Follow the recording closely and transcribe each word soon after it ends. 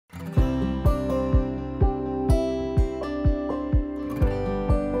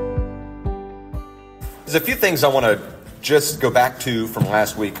There's a few things I want to just go back to from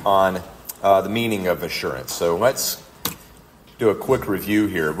last week on the meaning of assurance. So let's do a quick review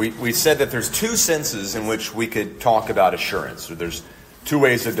here. We said that there's two senses in which we could talk about assurance. So there's two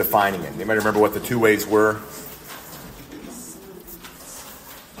ways of defining it. You might remember what the two ways were.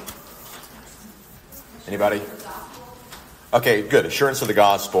 Anybody? Okay, good. Assurance of the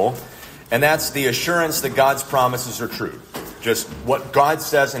gospel. And that's the assurance that God's promises are true. Just what God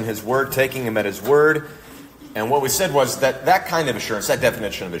says in His Word, taking Him at His Word. And what we said was that that kind of assurance, that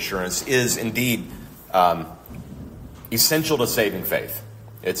definition of assurance, is indeed essential to saving faith.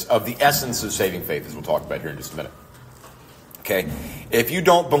 It's of the essence of saving faith, as we'll talk about here in just a minute. Okay? If you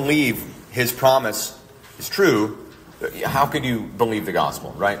don't believe His promise is true, how could you believe the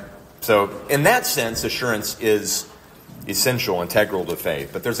gospel, right? So, in that sense, assurance is essential, integral to faith.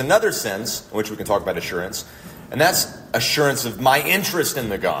 But there's another sense in which we can talk about assurance, and that's assurance of my interest in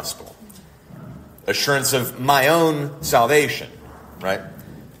the gospel. Assurance of my own salvation, right?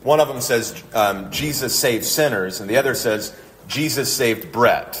 One of them says Jesus saved sinners, and the other says Jesus saved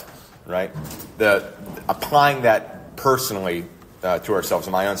Brett, right? Applying that personally to ourselves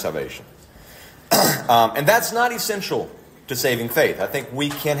in my own salvation. And that's not essential to saving faith. I think we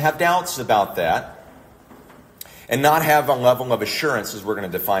can have doubts about that and not have a level of assurance as we're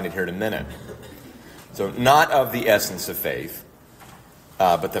going to define it here in a minute. So not of the essence of faith,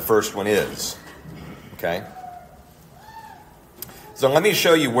 but the first one is. Okay? So let me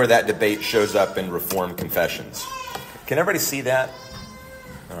show you where that debate shows up in Reformed confessions. Can everybody see that?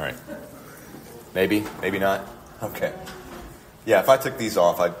 All right. Maybe? Maybe not? Okay. Yeah, if I took these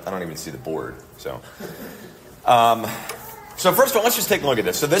off, I don't even see the board. So first of all, let's just take a look at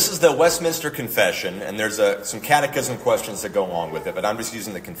this. So this is the Westminster Confession, and there's some catechism questions that go along with it, but I'm just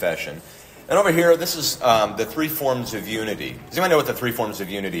using the confession. And over here, this is the three forms of unity. Does anyone know what the three forms of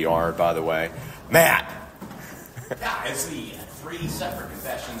unity are, by the way? Matt! Yeah, it's the three separate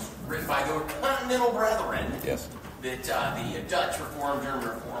confessions written by the Continental Brethren. Yes. That the Dutch Reformed, German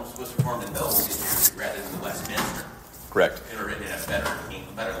Reformed, Swiss Reformed, and those did rather than the Westminster. Correct. They were written in a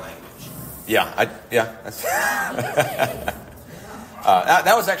better language. Yeah,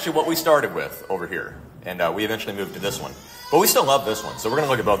 that was actually what we started with over here. And we eventually moved to this one. But we still love this one, so we're going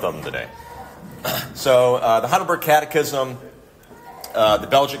to look at both of them today. So the Heidelberg Catechism, the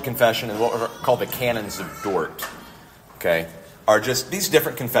Belgic Confession, and what are called the Canons of Dort, okay, are just these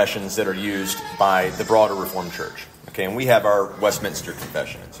different confessions that are used by the broader Reformed Church. Okay, and we have our Westminster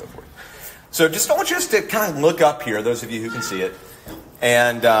Confession and so forth. So I want you just to kind of look up here, those of you who can see it,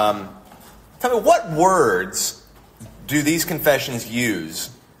 and tell me what words do these confessions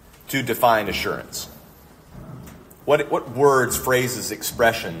use to define assurance? What words, phrases,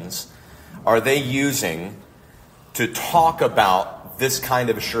 expressions are they using to talk about this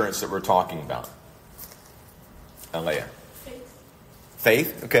kind of assurance that we're talking about? Alea. Faith.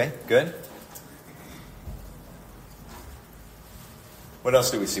 Faith? Okay, good. What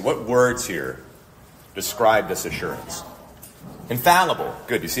else do we see? What words here describe this assurance? Infallible.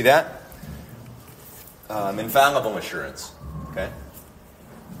 Good. You see that? Infallible assurance. Okay.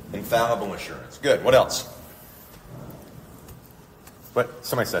 Infallible assurance. Good. What else? What?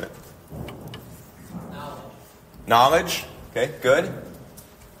 Somebody said it. Knowledge. Okay, good.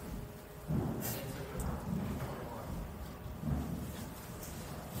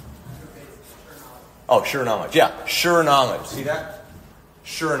 Oh, sure knowledge. Yeah, sure knowledge. See that?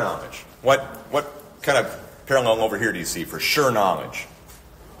 Sure knowledge. What kind of parallel over here do you see for sure knowledge?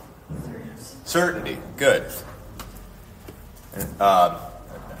 Certainty. Good.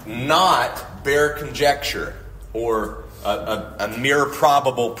 Not bare conjecture or a mere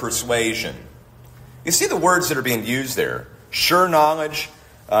probable persuasion. You see the words that are being used there. Sure knowledge.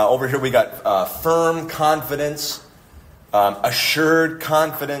 Over here we got firm confidence, assured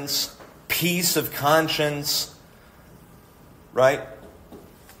confidence, peace of conscience. Right?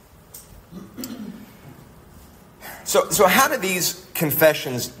 So how do these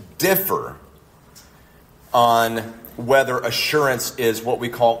confessions differ on whether assurance is what we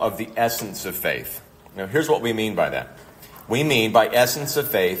call of the essence of faith? Now, here's what we mean by that. We mean by essence of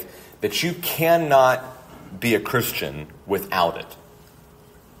faith that you cannot be a Christian without it.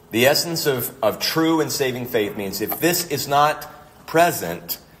 The essence of true and saving faith means if this is not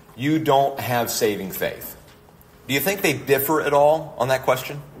present, you don't have saving faith. Do you think they differ at all on that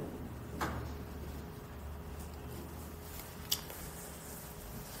question?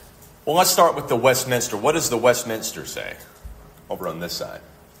 Well, let's start with the Westminster. What does the Westminster say over on this side?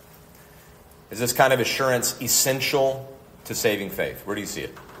 Is this kind of assurance essential to saving faith? Where do you see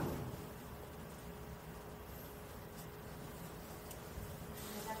it? The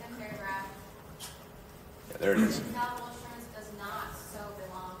second paragraph. there it is. Infallible assurance does not so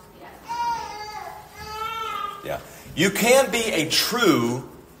belong to the essence. Yeah. You can be a true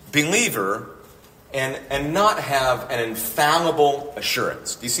believer and not have an infallible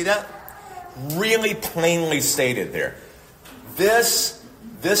assurance. Do you see that? Really plainly stated there. This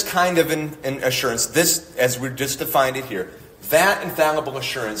kind of an assurance, this, as we just defined it here, that infallible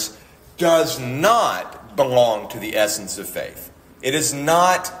assurance does not belong to the essence of faith. It is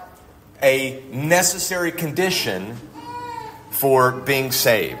not a necessary condition for being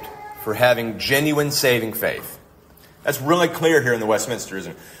saved, for having genuine saving faith. That's really clear here in the Westminster,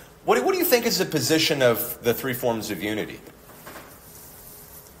 isn't it? What do you think is the position of the three forms of unity?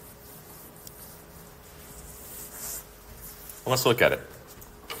 Well, let's look at it.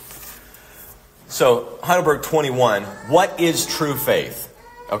 So, Heidelberg 21, what is true faith?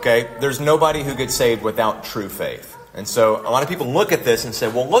 Okay, there's nobody who gets saved without true faith. And so, a lot of people look at this and say,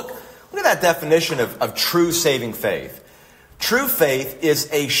 well, look at that definition of true saving faith. True faith is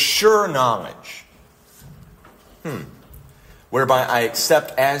a sure knowledge. Whereby I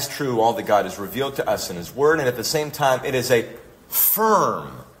accept as true all that God has revealed to us in His Word, and at the same time, it is a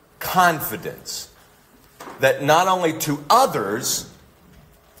firm confidence that not only to others,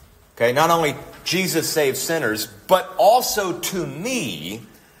 okay, not only Jesus saves sinners, but also to me,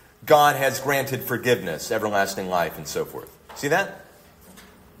 God has granted forgiveness, everlasting life, and so forth. See that?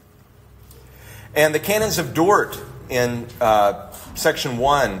 And the Canons of Dort in section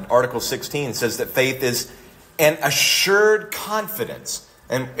 1, article 16, says that faith is an assured confidence.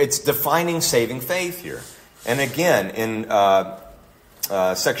 And it's defining saving faith here. And again, in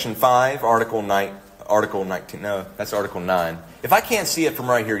section 5, article 19, no, that's article 9. If I can't see it from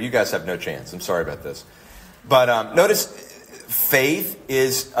right here, you guys have no chance. I'm sorry about this. But notice, faith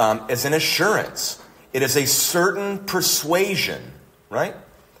is an assurance. It is a certain persuasion, right,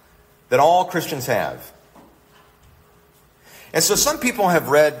 that all Christians have. And so some people have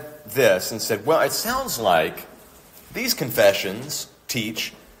read this and said, well, it sounds like these confessions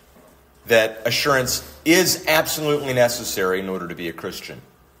teach that assurance is absolutely necessary in order to be a Christian.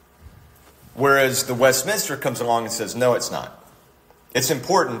 Whereas the Westminster comes along and says, no, it's not. It's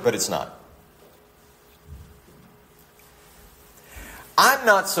important, but it's not. I'm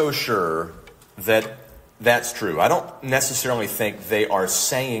not so sure that that's true. I don't necessarily think they are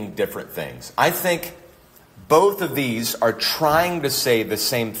saying different things. I think both of these are trying to say the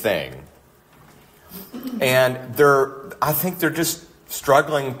same thing. And I think they're just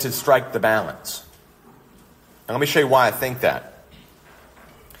struggling to strike the balance. And let me show you why I think that.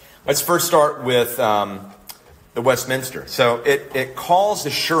 Let's first start with the Westminster. So it calls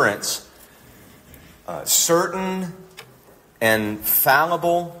assurance certain and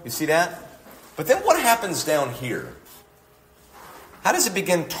fallible. You see that? But then what happens down here? How does it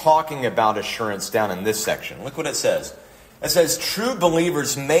begin talking about assurance down in this section? Look what it says. It says, true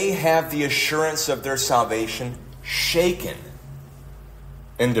believers may have the assurance of their salvation shaken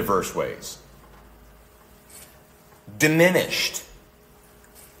in diverse ways, diminished,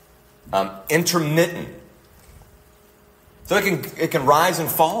 intermittent. So it can rise and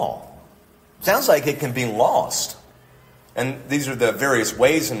fall. Sounds like it can be lost. And these are the various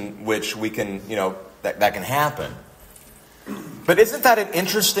ways in which we can, that can happen. But isn't that an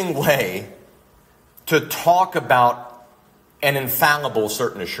interesting way to talk about an infallible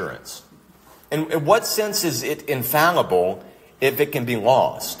certain assurance? In what sense is it infallible if it can be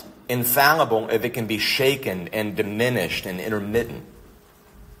lost? Infallible if it can be shaken and diminished and intermittent?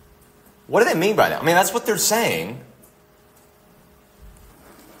 What do they mean by that? I mean, that's what they're saying.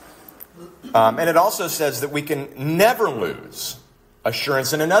 And it also says that we can never lose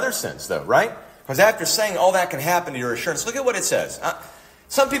assurance in another sense, though, right? Because after saying all that can happen to your assurance, look at what it says.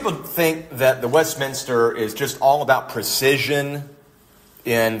 Some people think that the Westminster is just all about precision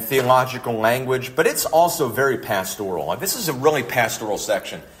in theological language, but it's also very pastoral. This is a really pastoral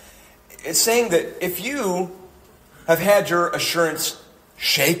section. It's saying that if you have had your assurance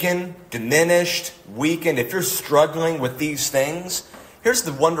shaken, diminished, weakened, if you're struggling with these things, here's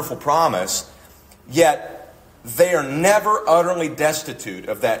the wonderful promise, yet they are never utterly destitute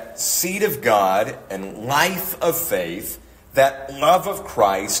of that seed of God and life of faith, that love of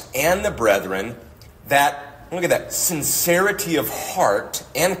Christ and the brethren, that, look at that, sincerity of heart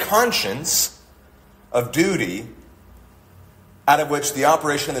and conscience of duty, out of which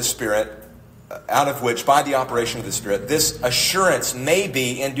by the operation of the Spirit, this assurance may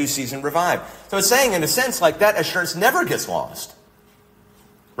be in due season revived. So it's saying, in a sense, like that assurance never gets lost.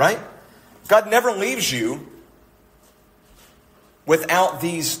 Right? God never leaves you without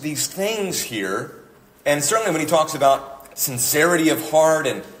these things here. And certainly when he talks about sincerity of heart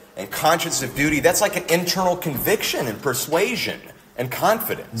and and conscience of duty, that's like an internal conviction and persuasion and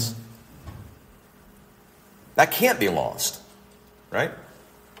confidence. That can't be lost, right?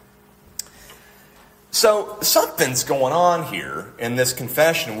 So something's going on here in this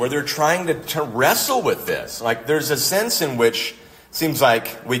confession where they're trying to wrestle with this. Like there's a sense in which it seems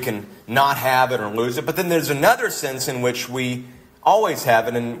like we can not have it or lose it, but then there's another sense in which we always have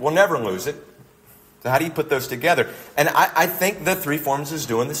it and we'll never lose it. So how do you put those together? And I think the three forms is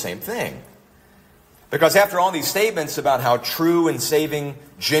doing the same thing. Because after all these statements about how true and saving,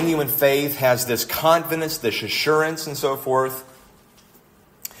 genuine faith has this confidence, this assurance, and so forth,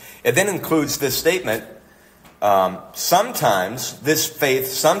 it then includes this statement, sometimes this faith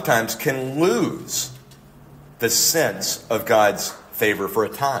sometimes can lose the sense of God's favor for a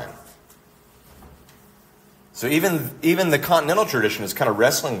time. So even the continental tradition is kind of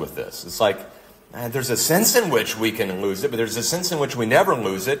wrestling with this. It's like, there's a sense in which we can lose it, but there's a sense in which we never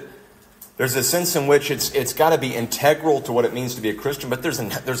lose it. There's a sense in which it's got to be integral to what it means to be a Christian, but there's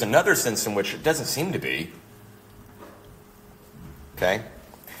another sense in which it doesn't seem to be. Okay?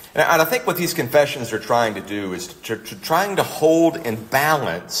 And I think what these confessions are trying to do is trying to hold in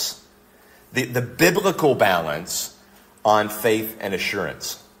balance the biblical balance on faith and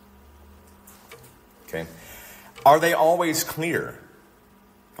assurance. Okay? Are they always clear?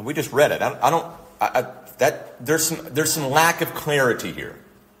 And we just read it. There's some lack of clarity here.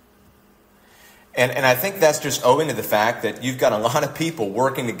 And I think that's just owing to the fact that you've got a lot of people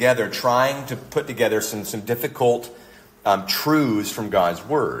working together trying to put together some difficult truths from God's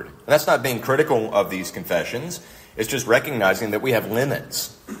Word. And that's not being critical of these confessions. It's just recognizing that we have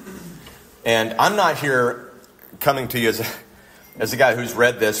limits. And I'm not here coming to you as a guy who's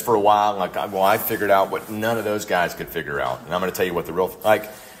read this for a while, like, well, I figured out what none of those guys could figure out. And I'm going to tell you what the real...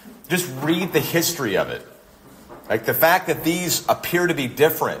 just read the history of it. Like, the fact that these appear to be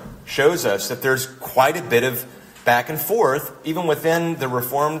different shows us that there's quite a bit of back and forth, even within the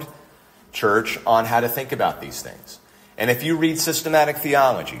Reformed Church, on how to think about these things. And if you read systematic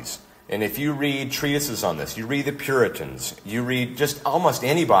theologies, and if you read treatises on this, you read the Puritans, you read just almost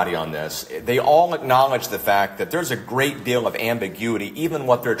anybody on this, they all acknowledge the fact that there's a great deal of ambiguity, even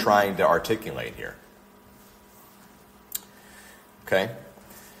what they're trying to articulate here. Okay?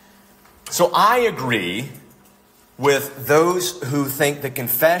 So I agree with those who think the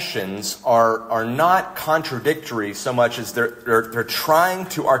confessions are not contradictory so much as they're trying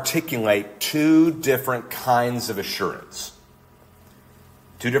to articulate two different kinds of assurance.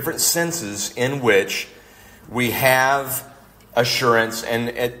 Two different senses in which we have assurance and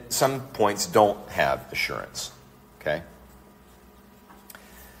at some points don't have assurance. Okay?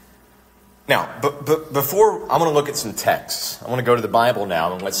 Now, but before, I'm going to look at some texts. I want to go to the Bible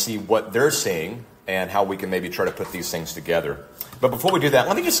now and let's see what they're saying and how we can maybe try to put these things together. But before we do that,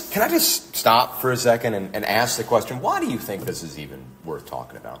 can I just stop for a second and ask the question, why do you think this is even worth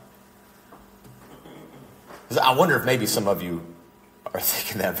talking about? Because I wonder if maybe some of you are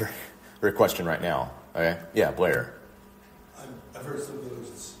thinking that very question right now. Okay? Yeah, Blair. I've heard some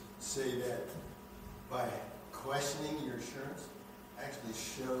theologians say that by questioning your assurance actually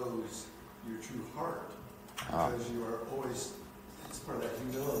shows your true heart. Because you are always, it's part of that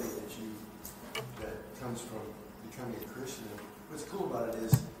humility that comes from becoming a Christian. And what's cool about it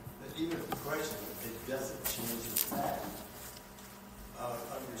is that even if you question it doesn't change the fact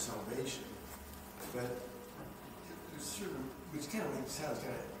of your salvation. But there's certain, which kind of sounds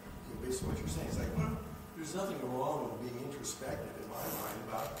kind of, based on what you're saying, it's like, well, there's nothing wrong with being introspective in my mind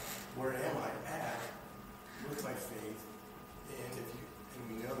about where am I at with my faith, and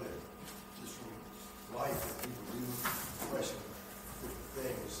we know that just from life that people do question different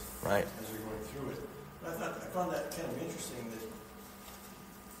things right as they're going through it. But I found that kind of interesting that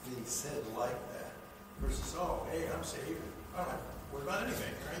being said like that versus, oh, hey, I'm saved, I don't have to worry about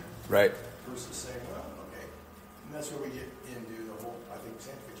anything, right? Right. Versus saying, well, okay. And that's where we get into the whole, I think,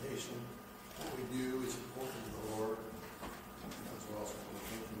 sanctification. What we do is important to the Lord, as well as what we're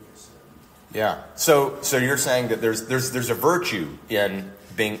thinking is. Yeah. So you're saying that there's a virtue in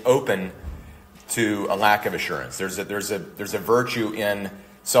being open to a lack of assurance. There's a virtue in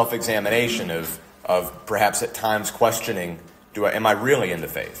self-examination of perhaps at times questioning, am I really in the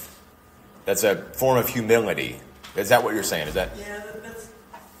faith? That's a form of humility. Is that what you're saying? Is that? Yeah, that's,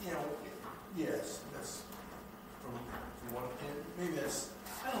 yes, that's from one, maybe that's,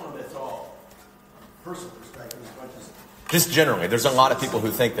 I don't know if that's all personal perspective as much as. Just generally, there's a lot of people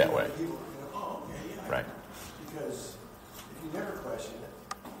who think that way. People, oh, okay, yeah. Right. Because if you never question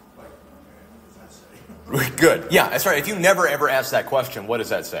it, like, okay, what does that say? Good. Yeah, that's right. If you never ever ask that question, what does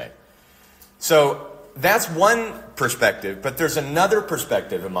that say? So that's one perspective, but there's another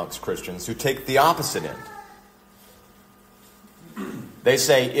perspective amongst Christians who take the opposite end. They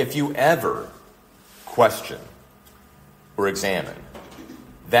say, if you ever question or examine,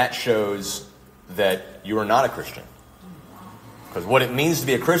 that shows that you are not a Christian. Because what it means to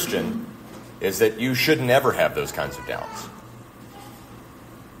be a Christian is that you should never have those kinds of doubts.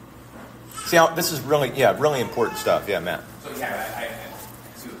 See how this is really important stuff. Yeah, Matt. So I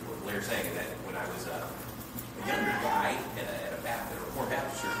see what Blair's saying, is that when I was a younger guy at a Reformed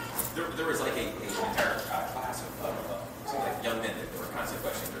Baptist church, there was like an entire class of like young men that were constantly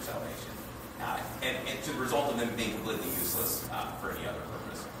questioning their salvation, and to the result of them being completely useless for any other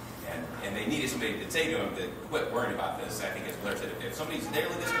purpose. And they needed somebody to say to them to quit worrying about this. I think, as Blair said, if somebody's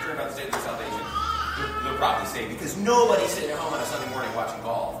daily this concerned about the state of their salvation, they'll probably say, because nobody's sitting at home on a Sunday morning watching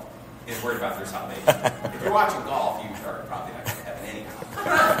golf is worried about their salvation. If you're watching golf, you are probably not going to have any.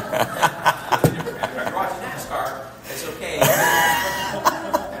 If you're watching NASCAR, it's okay.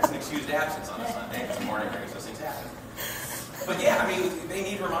 That's an excused absence on a Sunday. It's a morning race, those things happen. But yeah, I mean, they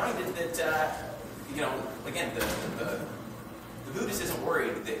need reminded that, again, the Buddhist isn't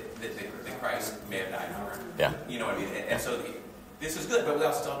worried that Christ may have died for him. Yeah. You know what I mean? And so this is good, but we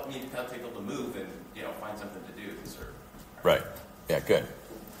also still need to tell people to move and find something to do to serve. Right. Yeah, good.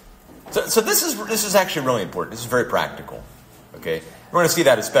 So this is actually really important. This is very practical. Okay? We're going to see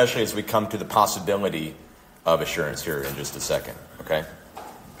that especially as we come to the possibility of assurance here in just a second. Okay?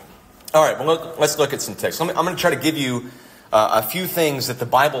 All right, well, let's look at some text. I'm going to try to give you a few things that the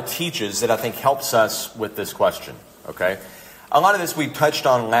Bible teaches that I think helps us with this question. Okay? A lot of this we touched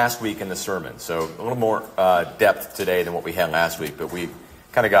on last week in the sermon, so a little more depth today than what we had last week, but we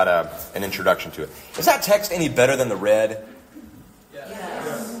kind of got an introduction to it. Is that text any better than the red?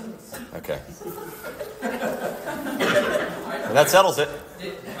 Yes. Okay. Well, that settles it.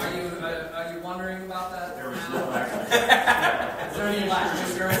 Are you wondering about that? Is there any lack of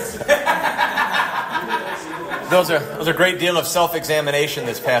assurance? Those are a great deal of self-examination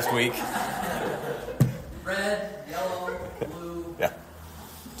this past week. Red, yellow, blue. Yeah.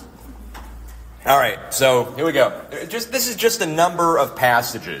 All right, so here we go. This is just a number of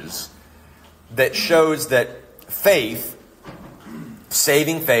passages that shows that faith,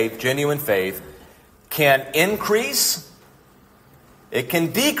 saving faith, genuine faith, can increase, it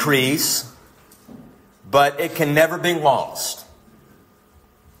can decrease, but it can never be lost.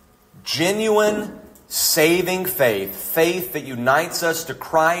 Genuine, saving faith, faith that unites us to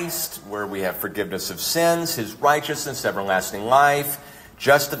Christ, where we have forgiveness of sins, His righteousness, everlasting life,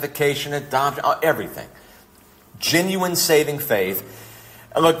 justification, adoption, everything. Genuine, saving faith.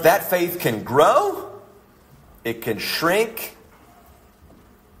 And look, that faith can grow, it can shrink,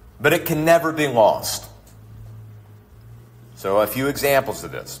 but it can never be lost. So a few examples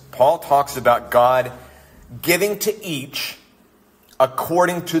of this. Paul talks about God giving to each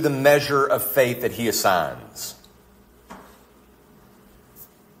according to the measure of faith that He assigns.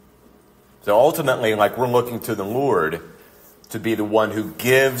 So ultimately, like, we're looking to the Lord to be the one who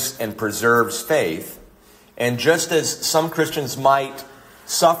gives and preserves faith. And just as some Christians might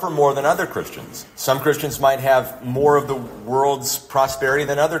suffer more than other Christians, some Christians might have more of the world's prosperity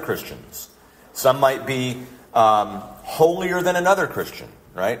than other Christians. Some might be holier than another Christian,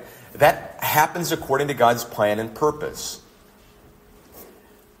 right? That happens according to God's plan and purpose.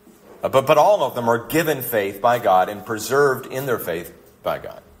 But all of them are given faith by God and preserved in their faith by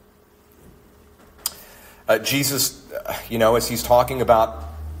God. Jesus, as He's talking about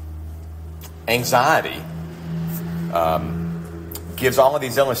anxiety, gives all of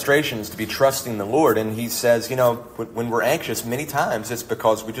these illustrations to be trusting the Lord. And He says, when we're anxious, many times it's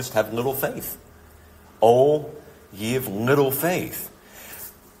because we just have little faith. Oh, ye of little faith.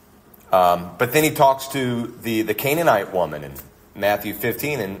 But then He talks to the Canaanite woman in Matthew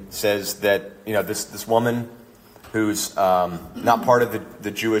 15 and says that, this woman who's not part of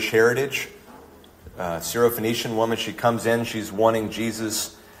the Jewish heritage, Syrophoenician woman, she comes in, she's wanting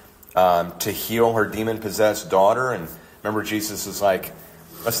Jesus to heal her demon-possessed daughter. And remember, Jesus is like,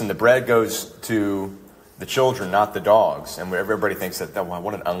 listen, the bread goes to the children, not the dogs. And everybody thinks that,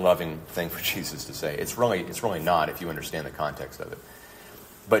 what an unloving thing for Jesus to say. It's really not, if you understand the context of it.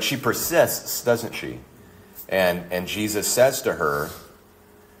 But she persists, doesn't she? And Jesus says to her,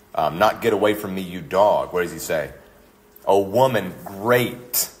 not get away from me, you dog. What does He say? O woman,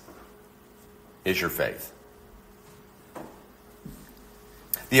 great is your faith.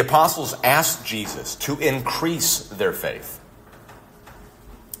 The apostles asked Jesus to increase their faith.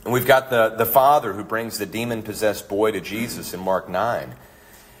 And we've got the father who brings the demon-possessed boy to Jesus in Mark 9.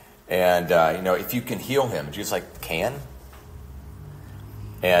 And, if you can heal him. And Jesus is like, can?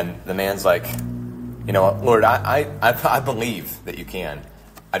 And the man's like, You know, Lord, I believe that you can.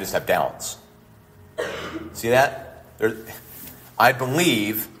 I just have doubts. See that? I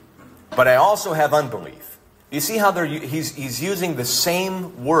believe, but I also have unbelief. You see how he's using the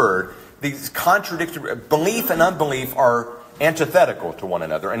same word. These contradictory belief and unbelief are antithetical to one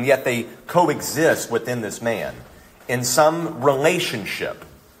another, and yet they coexist within this man in some relationship,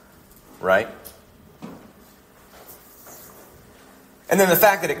 right? And then the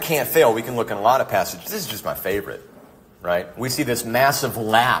fact that it can't fail, we can look in a lot of passages. This is just my favorite, right? We see this massive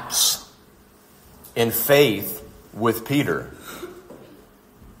lapse in faith with Peter.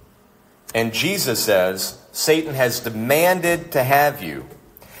 And Jesus says, Satan has demanded to have you.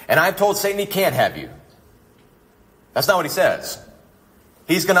 And I've told Satan he can't have you. That's not what he says.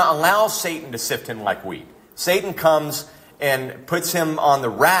 He's going to allow Satan to sift him like wheat. Satan comes and puts him on the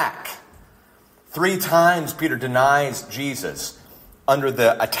rack. 3 times Peter denies Jesus under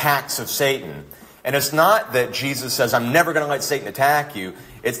the attacks of Satan. And it's not that Jesus says, I'm never going to let Satan attack you.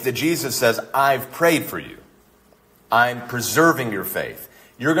 It's that Jesus says, I've prayed for you. I'm preserving your faith.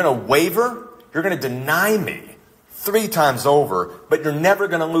 You're going to waver. You're going to deny me 3 times over, but you're never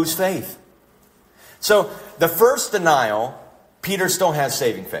going to lose faith. So the first denial, Peter still has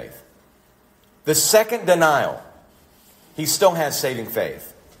saving faith. The second denial, he still has saving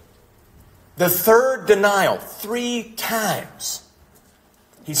faith. The third denial, 3 times,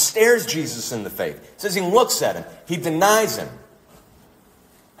 he stares Jesus in the face. It says he looks at him. He denies him.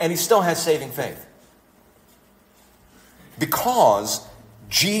 And he still has saving faith. Because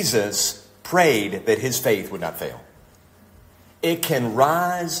Jesus prayed that his faith would not fail. It can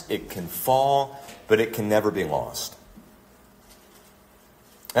rise, it can fall, but it can never be lost.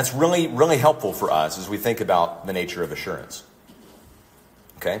 That's really, really helpful for us as we think about the nature of assurance.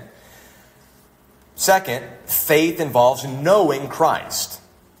 Okay? Second, faith involves knowing Christ.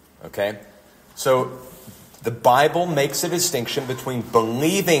 Okay? So, the Bible makes a distinction between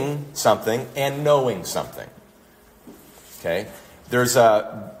believing something and knowing something. Okay?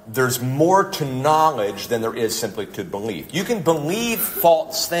 There's more to knowledge than there is simply to belief. You can believe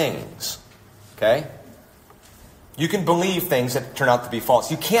false things. Okay? You can believe things that turn out to be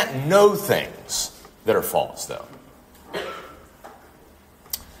false. You can't know things that are false, though.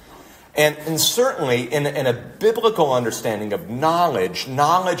 And certainly, in a biblical understanding of knowledge,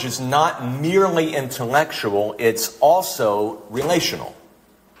 knowledge is not merely intellectual, it's also relational.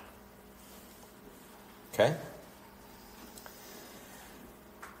 Okay?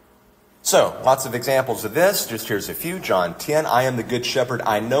 So, lots of examples of this. Just here's a few. John 10, I am the good shepherd.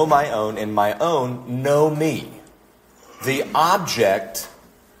 I know my own, and my own know me. The object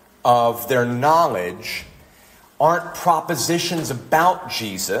of their knowledge aren't propositions about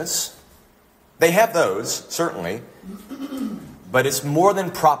Jesus. They have those, certainly. But it's more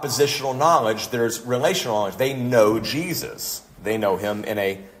than propositional knowledge. There's relational knowledge. They know Jesus. They know him in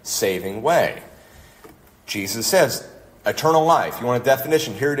a saving way. Jesus says, eternal life. You want a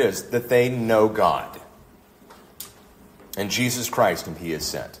definition? Here it is. That they know God. And Jesus Christ whom he has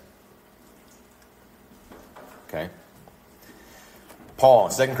sent. Okay? Paul,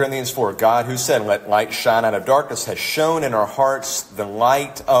 2 Corinthians 4, God who said, let light shine out of darkness, has shown in our hearts the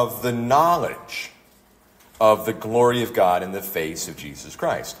light of the knowledge of the glory of God in the face of Jesus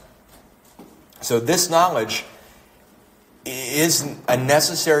Christ. So this knowledge is a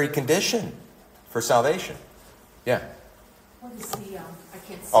necessary condition for salvation. Yeah. What is the, I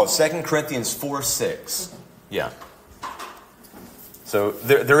can't see. 2 Corinthians 4, 6. Yeah. So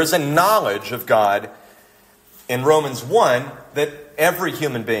there is a knowledge of God in Romans 1 that every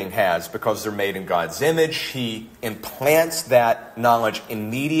human being has because they're made in God's image. He implants that knowledge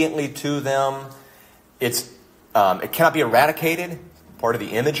immediately to them. It cannot be eradicated, part of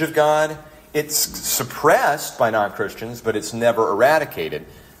the image of God. It's suppressed by non-Christians, but it's never eradicated.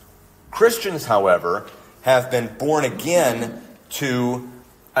 Christians, however, have been born again to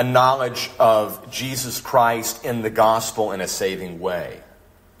a knowledge of Jesus Christ in the gospel in a saving way.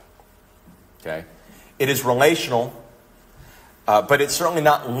 Okay? It is relational, but it's certainly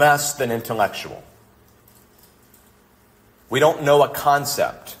not less than intellectual. We don't know a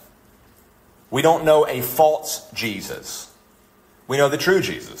concept. We don't know a false Jesus. We know the true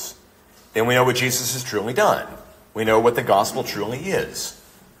Jesus. And we know what Jesus has truly done. We know what the gospel truly is.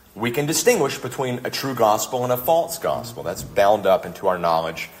 We can distinguish between a true gospel and a false gospel. That's bound up into our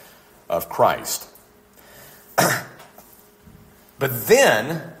knowledge of Christ. But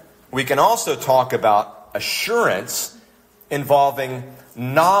then we can also talk about assurance involving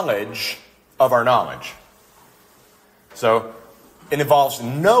knowledge of our knowledge. So it involves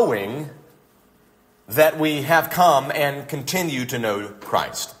knowing that we have come and continue to know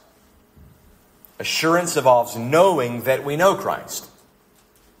Christ. Assurance involves knowing that we know Christ.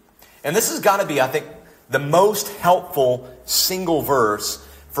 And this has got to be, I think, the most helpful single verse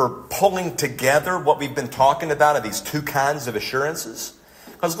for pulling together what we've been talking about of these two kinds of assurances.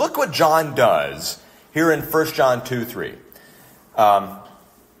 Because look what John does here in 1 John 2:3.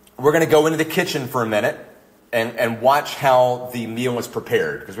 We're going to go into the kitchen for a minute and watch how the meal is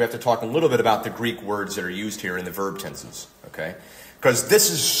prepared. Because we have to talk a little bit about the Greek words that are used here in the verb tenses. Okay? Because this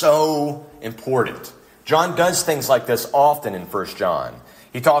is so important. John does things like this often in 1 John.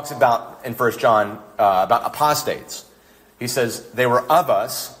 He talks about, in 1 John, about apostates. He says, they were of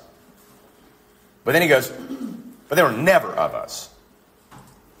us, but then he goes, but they were never of us.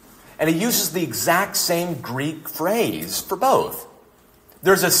 And he uses the exact same Greek phrase for both.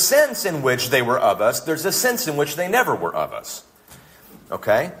 There's a sense in which they were of us. There's a sense in which they never were of us.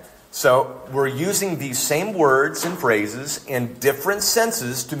 Okay? So we're using these same words and phrases in different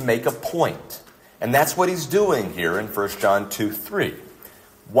senses to make a point. And that's what he's doing here in 1 John 2:3.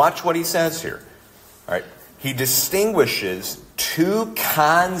 Watch what he says here. All right. He distinguishes two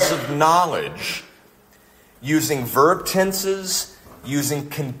kinds of knowledge using verb tenses, using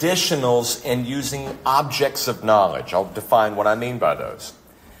conditionals, and using objects of knowledge. I'll define what I mean by those.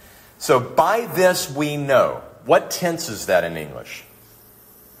 So by this we know. What tense is that in English?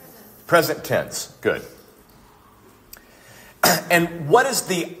 Present tense. Good. And what is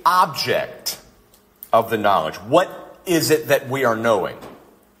the object of the knowledge? What is it that we are knowing?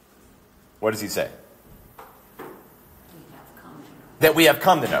 What does he say? That we have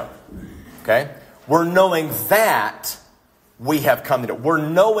come to know. Okay? We're knowing that we have come to know. We're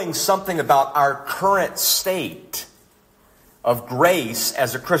knowing something about our current state of grace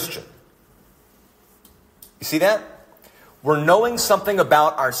as a Christian. You see that? We're knowing something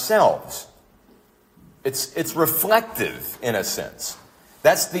about ourselves. It's reflective in a sense.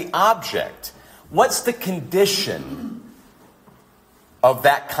 That's the object. What's the condition of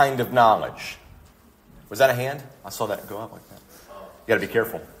that kind of knowledge? Was that a hand? I saw that go up like that. You got to be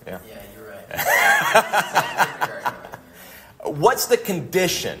careful. Yeah. Yeah, you're right. What's the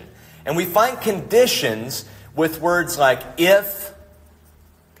condition? And we find conditions with words like if.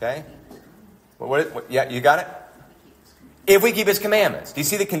 Okay. Yeah, you got it? If we keep his commandments. Do you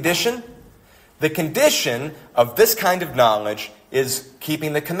see the condition? The condition of this kind of knowledge is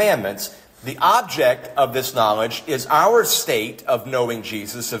keeping the commandments. The object of this knowledge is our state of knowing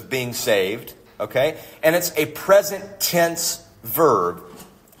Jesus, of being saved. Okay? And it's a present tense verb.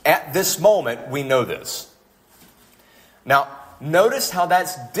 At this moment, we know this. Now, notice how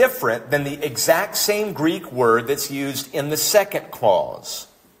that's different than the exact same Greek word that's used in the second clause.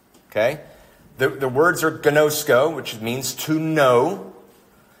 Okay? The words are gnosko, which means to know.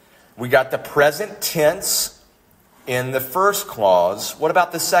 We got the present tense in the first clause. What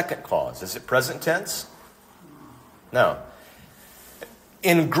about the second clause? Is it present tense? No.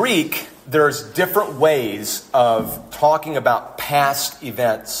 In Greek, there's different ways of talking about past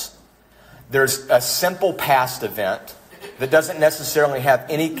events. There's a simple past event that doesn't necessarily have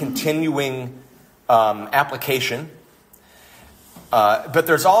any continuing application. But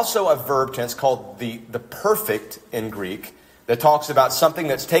there's also a verb tense called the perfect in Greek that talks about something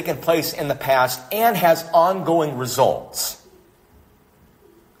that's taken place in the past and has ongoing results.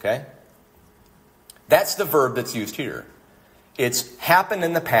 Okay? That's the verb that's used here. It's happened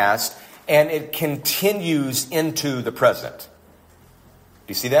in the past and it continues into the present. Do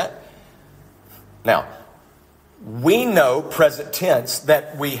you see that? Now, we know, present tense,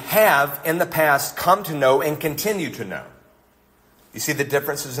 that we have in the past come to know and continue to know. You see the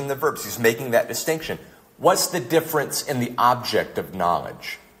differences in the verbs. He's making that distinction. What's the difference in the object of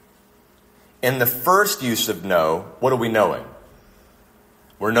knowledge? In the first use of know, what are we knowing?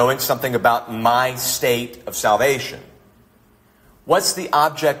 We're knowing something about my state of salvation. What's the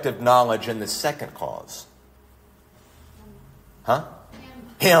object of knowledge in the second clause? Huh?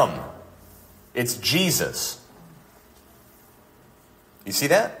 Him. It's Jesus. You see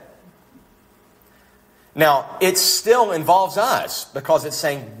that? Now, it still involves us because it's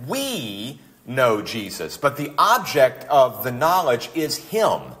saying we know Jesus. But the object of the knowledge is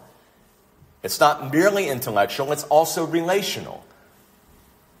Him. It's not merely intellectual, it's also relational.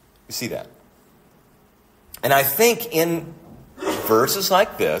 You see that? And I think in verses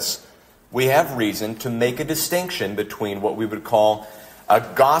like this, we have reason to make a distinction between what we would call a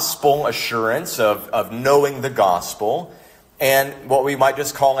gospel assurance of knowing the gospel and what we might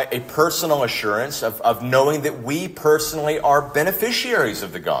just call a personal assurance of knowing that we personally are beneficiaries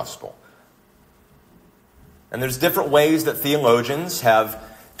of the gospel. And there's different ways that theologians have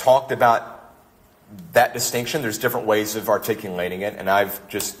talked about that distinction. There's different ways of articulating it, and I've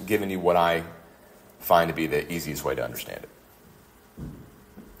just given you what I find to be the easiest way to understand it.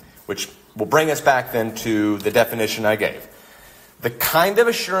 Which will bring us back then to the definition I gave. The kind of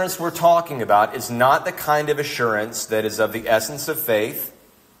assurance we're talking about is not the kind of assurance that is of the essence of faith,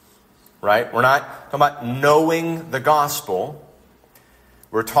 right? We're not talking about knowing the gospel.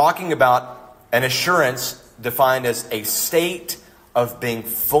 We're talking about an assurance defined as a state of being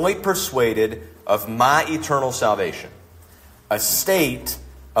fully persuaded of my eternal salvation. A state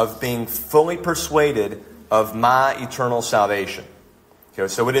of being fully persuaded of my eternal salvation. Okay,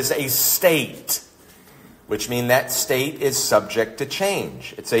 so it is a state, which means that state is subject to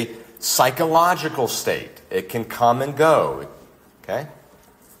change. It's a psychological state. It can come and go. Okay?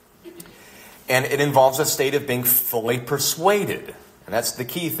 And it involves a state of being fully persuaded. And that's the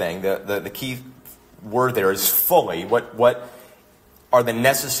key thing. The key word there is fully. What are the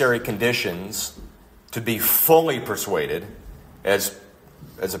necessary conditions to be fully persuaded as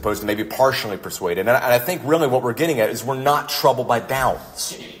opposed to maybe partially persuaded? And I think really what we're getting at is we're not troubled by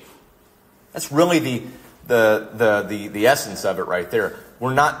doubts. That's really the essence of it right there.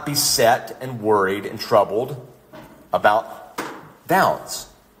 We're not beset and worried and troubled about doubts.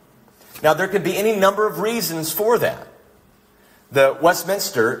 Now, there could be any number of reasons for that. The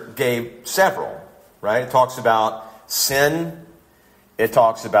Westminster gave several, right? It talks about sin. It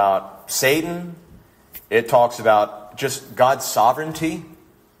talks about Satan. It talks about just God's sovereignty.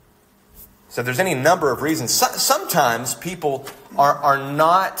 So there's any number of reasons. Sometimes people are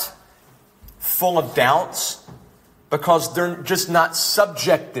not full of doubts because they're just not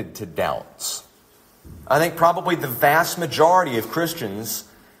subjected to doubts. I think probably the vast majority of Christians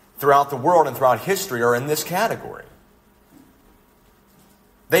throughout the world and throughout history are in this category.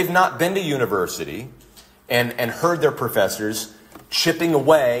 They've not been to university and heard their professors chipping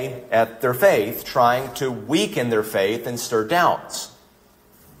away at their faith, trying to weaken their faith and stir doubts.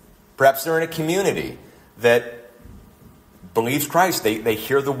 Perhaps they're in a community that believes Christ. They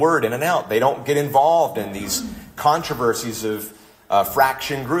hear the word in and out. They don't get involved in these controversies of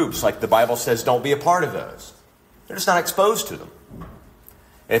fraction groups. Like the Bible says, don't be a part of those. They're just not exposed to them.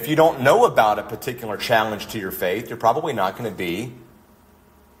 If you don't know about a particular challenge to your faith, you're probably not going to be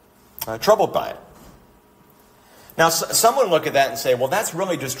troubled by it. Now, some would look at that and say, well, that's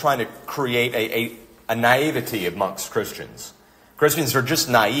really just trying to create a naivety amongst Christians. Christians are just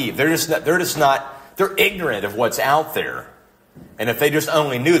naive. They're ignorant of what's out there. And if they just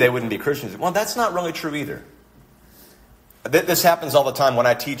only knew, they wouldn't be Christians. Well, that's not really true either. This happens all the time when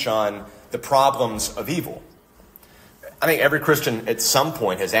I teach on the problems of evil. I think every Christian at some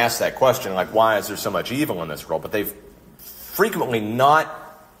point has asked that question, like, why is there so much evil in this world? But they've frequently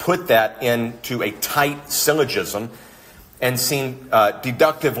not put that into a tight syllogism and seen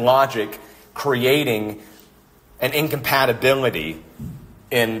deductive logic creating an incompatibility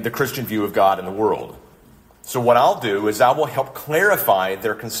in the Christian view of God and the world. So what I'll do is I will help clarify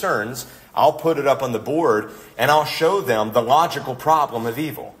their concerns. I'll put it up on the board and I'll show them the logical problem of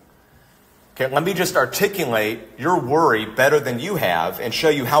evil. Okay, let me just articulate your worry better than you have and show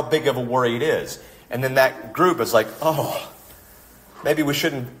you how big of a worry it is. And then that group is like, oh, maybe we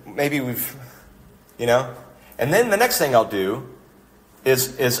shouldn't, maybe we've, And then the next thing I'll do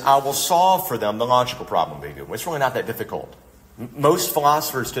is I will solve for them the logical problem of evil. It's really not that difficult. Most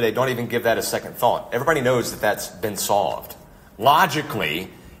philosophers today don't even give that a second thought. Everybody knows that that's been solved. Logically,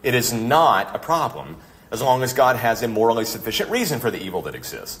 it is not a problem as long as God has a morally sufficient reason for the evil that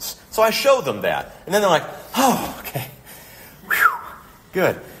exists. So I show them that. And then they're like, oh, okay. Whew,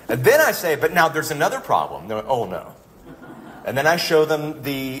 good. And then I say, but now there's another problem. They're like, oh, no. And then I show them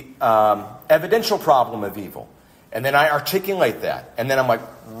the evidential problem of evil. And then I articulate that. And then I'm like,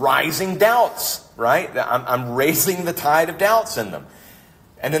 rising doubts, right? I'm raising the tide of doubts in them.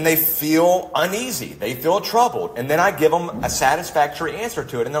 And then they feel uneasy. They feel troubled. And then I give them a satisfactory answer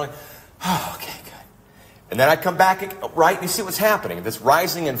to it. And they're like, oh, okay, good. And then I come back, right, and you see what's happening. This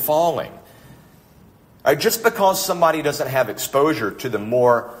rising and falling. Just because somebody doesn't have exposure to the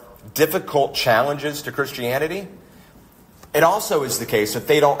more difficult challenges to Christianity, it also is the case that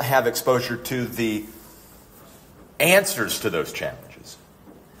they don't have exposure to the answers to those challenges.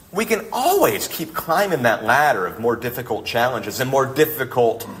 We can always keep climbing that ladder of more difficult challenges and more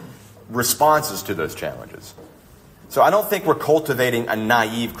difficult responses to those challenges. So I don't think we're cultivating a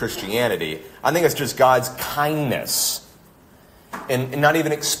naive Christianity. I think it's just God's kindness in not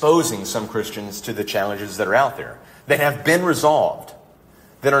even exposing some Christians to the challenges that are out there, that have been resolved,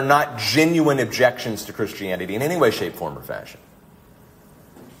 that are not genuine objections to Christianity in any way, shape, form, or fashion.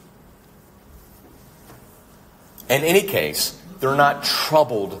 In any case, they're not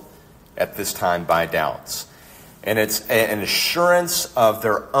troubled at this time by doubts. And it's an assurance of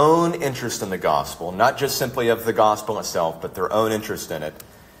their own interest in the gospel, not just simply of the gospel itself, but their own interest in it.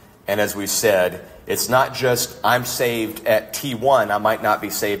 And as we said, it's not just I'm saved at T1, I might not be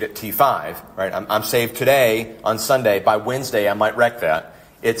saved at T5, right? I'm saved today on Sunday. By Wednesday, I might wreck that.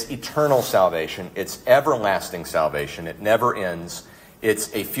 It's eternal salvation. It's everlasting salvation. It never ends.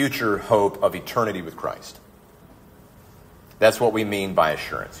 It's a future hope of eternity with Christ. That's what we mean by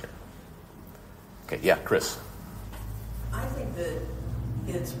assurance here. Okay, yeah, Chris. I think that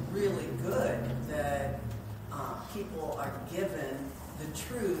it's really good that people are given the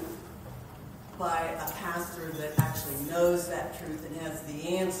truth by a pastor that actually knows that truth and has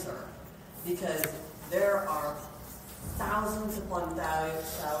the answer. Because there are thousands upon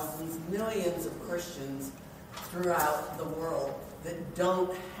thousands, millions of Christians throughout the world that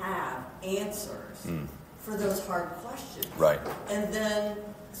don't have answers for those hard questions. Right. And then,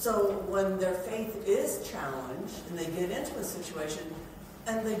 so when their faith is challenged and they get into a situation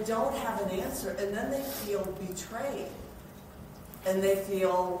and they don't have an answer, and then they feel betrayed. And they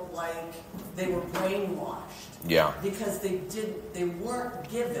feel like they were brainwashed. Yeah. Because they weren't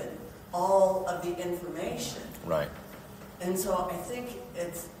given all of the information. Right. And so I think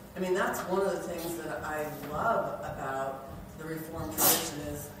that's one of the things that I love about the Reformed tradition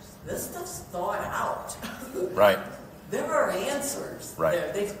is this stuff's thought out. Right. There are answers right.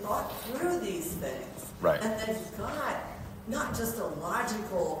 there. They've thought through these things. Right. And they've got not just a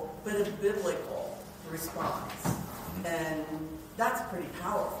logical, but a biblical response. And that's pretty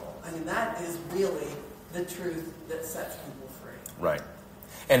powerful. I mean, that is really the truth that sets people free. Right.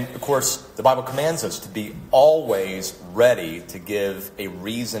 And, of course, the Bible commands us to be always ready to give a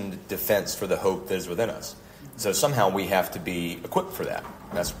reasoned defense for the hope that is within us. So somehow we have to be equipped for that.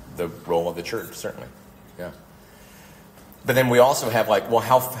 That's the role of the church, certainly. Yeah. But then we also have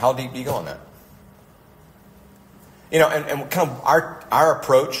how deep do you go on that? And kind of our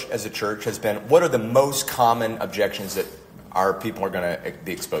approach as a church has been, what are the most common objections that our people are going to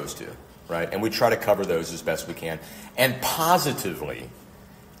be exposed to, right? And we try to cover those as best we can. And positively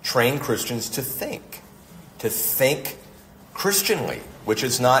train Christians to think Christianly, which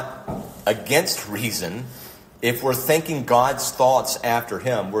is not against reason. If we're thinking God's thoughts after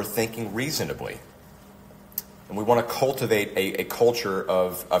Him, we're thinking reasonably. And we want to cultivate a culture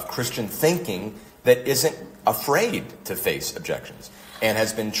of Christian thinking that isn't afraid to face objections and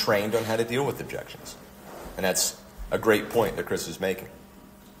has been trained on how to deal with objections. And that's a great point that Chris is making.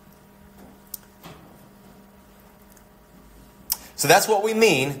 So that's what we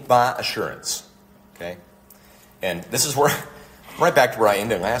mean by assurance. Okay? And this is where, right back to where I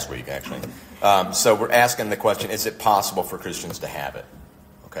ended last week, actually. So we're asking the question, is it possible for Christians to have it?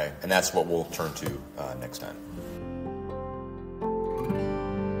 Okay? And that's what we'll turn to next time.